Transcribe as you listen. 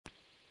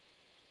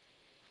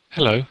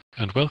Hello,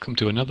 and welcome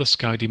to another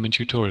SkyDemon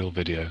tutorial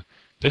video,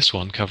 this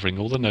one covering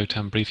all the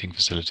NOTAM briefing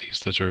facilities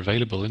that are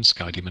available in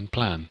SkyDemon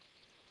Plan.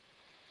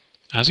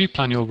 As you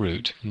plan your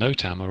route,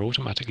 NOTAM are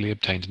automatically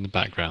obtained in the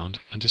background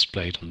and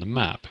displayed on the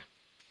map.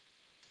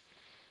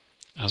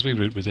 As we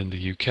route within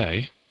the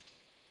UK,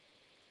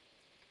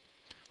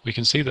 we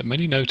can see that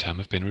many NOTAM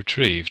have been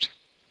retrieved,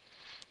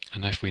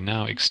 and if we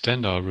now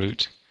extend our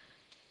route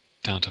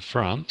down to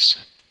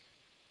France,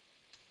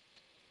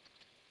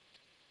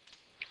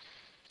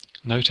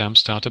 NOTAM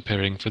start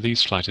appearing for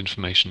these flight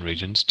information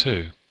regions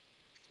too.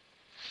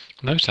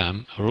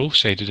 NOTAM are all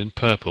shaded in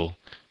purple,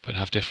 but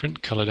have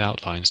different coloured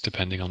outlines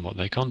depending on what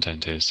their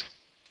content is.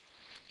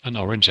 An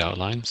orange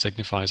outline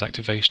signifies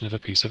activation of a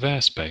piece of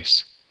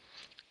airspace,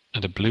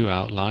 and a blue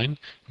outline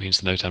means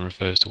the NOTAM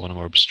refers to one or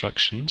more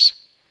obstructions.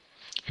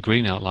 A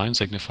green outline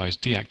signifies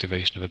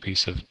deactivation of a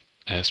piece of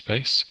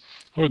airspace,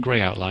 or a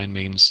grey outline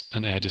means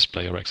an air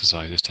display or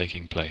exercise is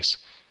taking place.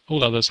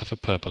 All others have a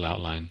purple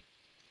outline.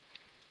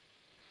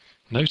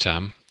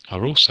 NOTAM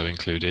are also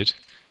included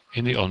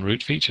in the En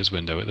route features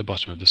window at the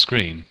bottom of the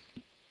screen,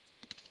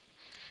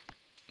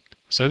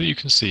 so that you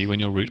can see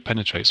when your route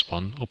penetrates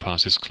one or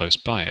passes close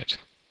by it.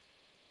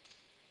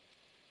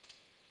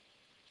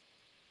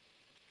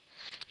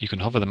 You can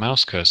hover the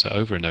mouse cursor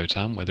over a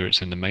NOTAM, whether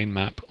it's in the main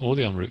map or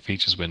the En route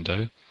features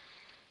window,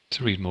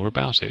 to read more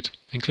about it,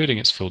 including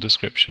its full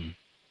description.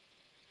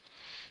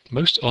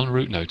 Most en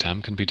route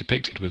NOTAM can be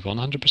depicted with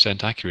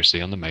 100%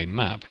 accuracy on the main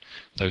map,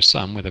 though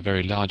some with a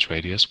very large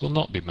radius will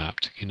not be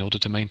mapped in order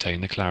to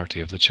maintain the clarity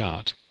of the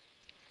chart.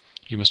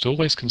 You must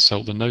always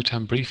consult the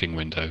NOTAM briefing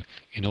window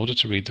in order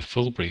to read the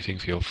full briefing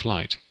for your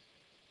flight,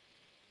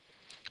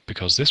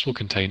 because this will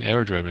contain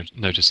aerodrome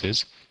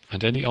notices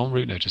and any en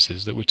route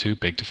notices that were too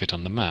big to fit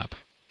on the map.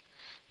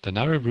 The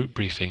narrow route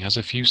briefing has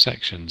a few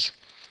sections: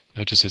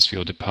 notices for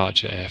your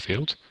departure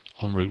airfield,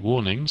 en route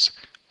warnings,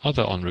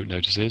 other en route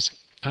notices,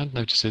 and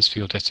notices for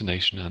your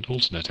destination and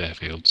alternate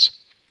airfields.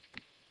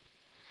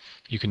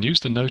 You can use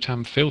the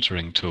NOTAM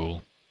filtering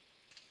tool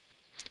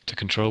to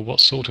control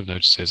what sort of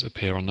notices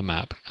appear on the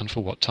map and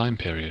for what time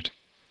period.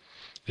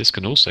 This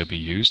can also be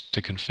used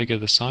to configure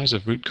the size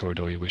of route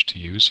corridor you wish to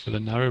use for the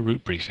narrow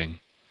route briefing.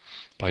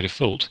 By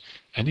default,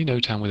 any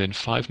NOTAM within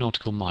 5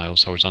 nautical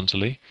miles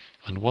horizontally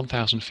and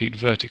 1,000 feet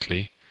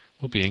vertically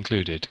will be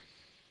included.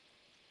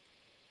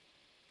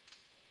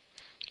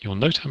 Your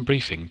NOTAM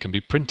briefing can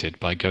be printed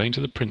by going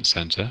to the print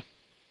center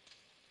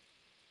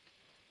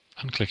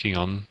and clicking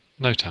on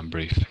NOTAM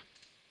brief.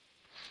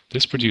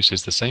 This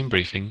produces the same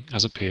briefing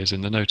as appears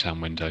in the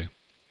NOTAM window.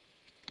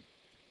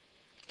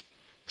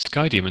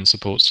 SkyDemon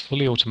supports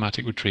fully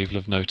automatic retrieval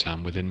of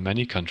NOTAM within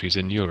many countries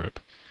in Europe,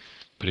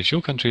 but if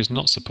your country is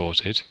not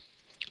supported,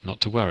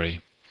 not to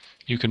worry.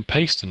 You can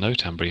paste a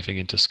NOTAM briefing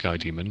into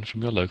SkyDemon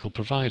from your local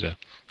provider,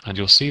 and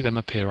you'll see them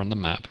appear on the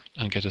map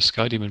and get a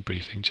SkyDemon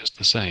briefing just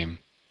the same.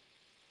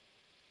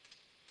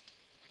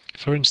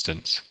 For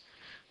instance,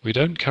 we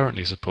don't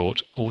currently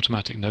support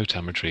automatic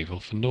NOTAM retrieval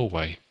for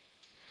Norway,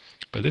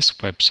 but this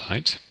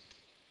website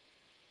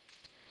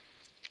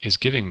is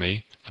giving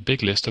me a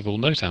big list of all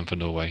NOTAM for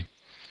Norway.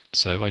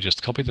 So I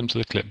just copy them to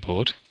the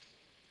clipboard,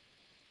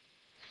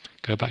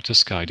 go back to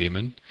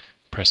SkyDemon,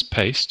 press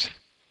paste,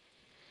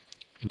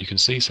 and you can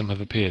see some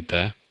have appeared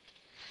there.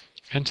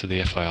 Enter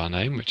the FIR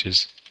name, which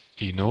is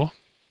eNor,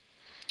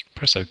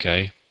 press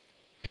OK,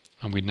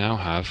 and we now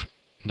have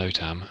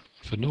NOTAM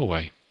for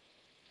Norway.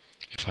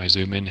 If I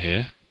zoom in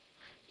here,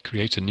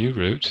 create a new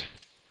route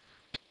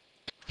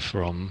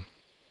from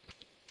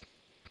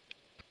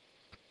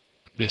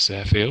this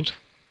airfield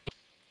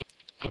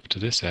up to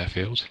this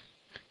airfield,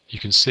 you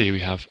can see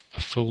we have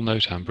a full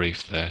NOTAM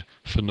brief there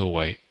for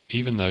Norway,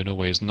 even though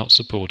Norway is not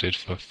supported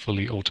for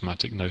fully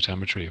automatic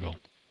NOTAM retrieval.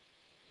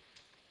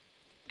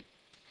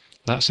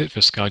 That's it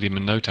for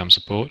SkyDemon NOTAM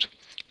support.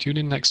 Tune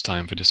in next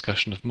time for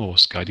discussion of more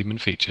SkyDemon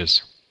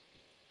features.